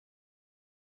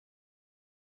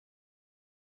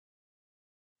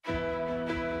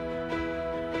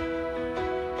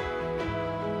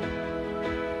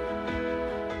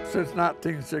since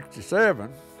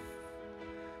 1967,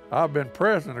 I've been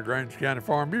president of Grainger County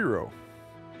Farm Bureau,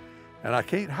 and I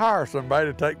can't hire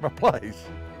somebody to take my place.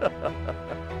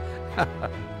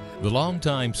 The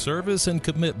longtime service and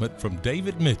commitment from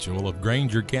David Mitchell of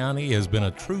Grainger County has been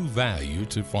a true value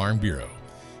to Farm Bureau.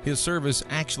 His service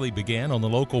actually began on the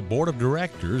local board of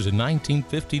directors in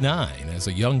 1959 as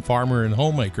a young farmer and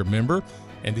homemaker member,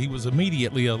 and he was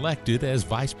immediately elected as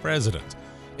vice president.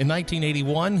 In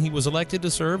 1981, he was elected to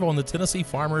serve on the Tennessee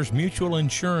Farmers Mutual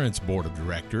Insurance Board of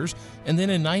Directors, and then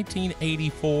in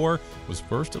 1984 was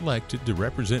first elected to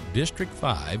represent District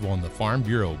 5 on the Farm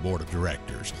Bureau Board of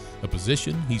Directors, a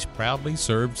position he's proudly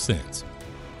served since.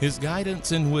 His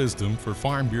guidance and wisdom for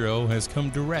Farm Bureau has come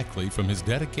directly from his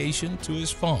dedication to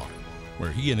his farm,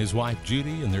 where he and his wife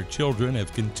Judy and their children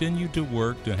have continued to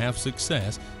work to have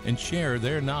success and share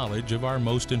their knowledge of our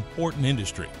most important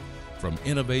industry. From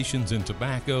innovations in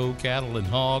tobacco, cattle, and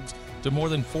hogs, to more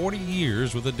than 40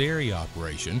 years with a dairy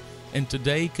operation, and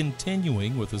today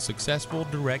continuing with the successful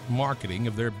direct marketing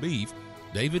of their beef,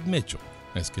 David Mitchell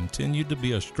has continued to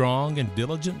be a strong and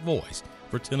diligent voice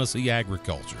for Tennessee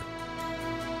agriculture.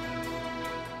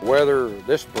 Weather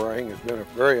this spring has been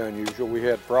very unusual. We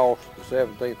had frost the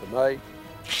 17th of May.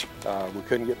 We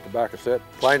couldn't get tobacco set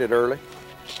planted early.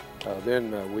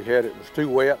 Then it was too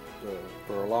wet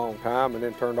for a long time, and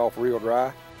then turned off real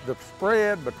dry. The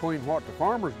spread between what the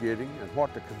farmer's getting and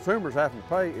what the consumer's having to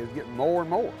pay is getting more and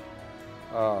more.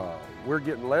 We're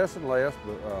getting less and less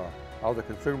of the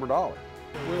consumer dollar.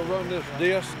 We'll run this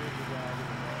disc,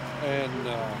 and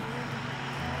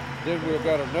then we've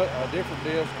got a different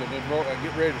disc, and then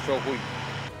get ready to sow wheat.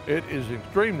 It is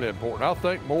extremely important. I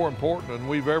think more important than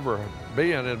we've ever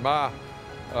been in my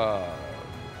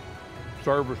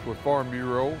service with Farm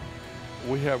Bureau.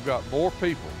 We have got more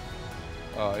people,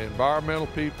 environmental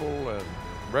people and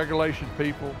regulation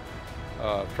people,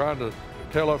 trying to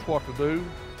tell us what to do.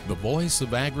 The voice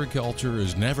of agriculture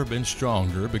has never been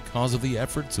stronger because of the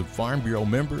efforts of Farm Bureau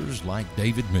members like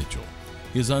David Mitchell.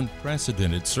 His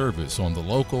unprecedented service on the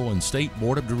local and state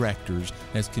board of directors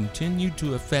has continued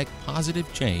to effect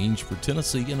positive change for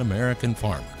Tennessee and American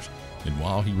farmers. And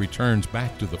while he returns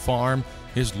back to the farm,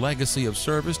 his legacy of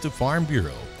service to Farm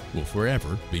Bureau will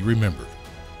forever be remembered.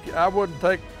 I wouldn't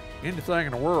take anything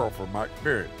in the world for my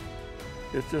experience.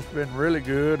 It's just been really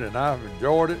good, and I've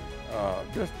enjoyed it.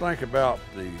 Just think about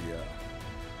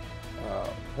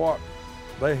what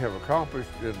they have accomplished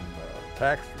in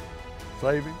tax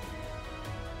savings,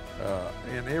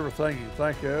 in everything you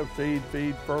think of: seed,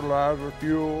 feed, fertilizer,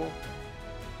 fuel,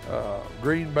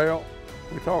 green belt.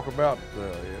 We talk about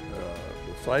the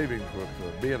savings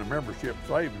with being a membership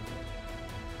savings.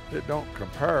 It don't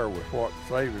compare with what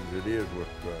savings it is with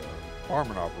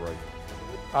farming operations.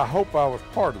 I hope I was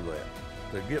part of that,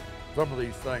 to get some of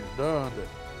these things done that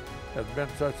has been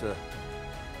such a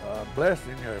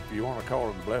blessing, if you want to call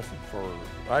it a blessing, for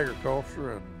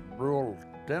agriculture and rural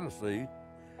Tennessee.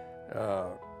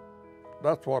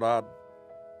 That's what I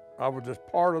was just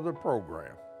part of the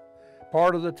program,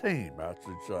 part of the team, I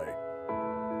should say.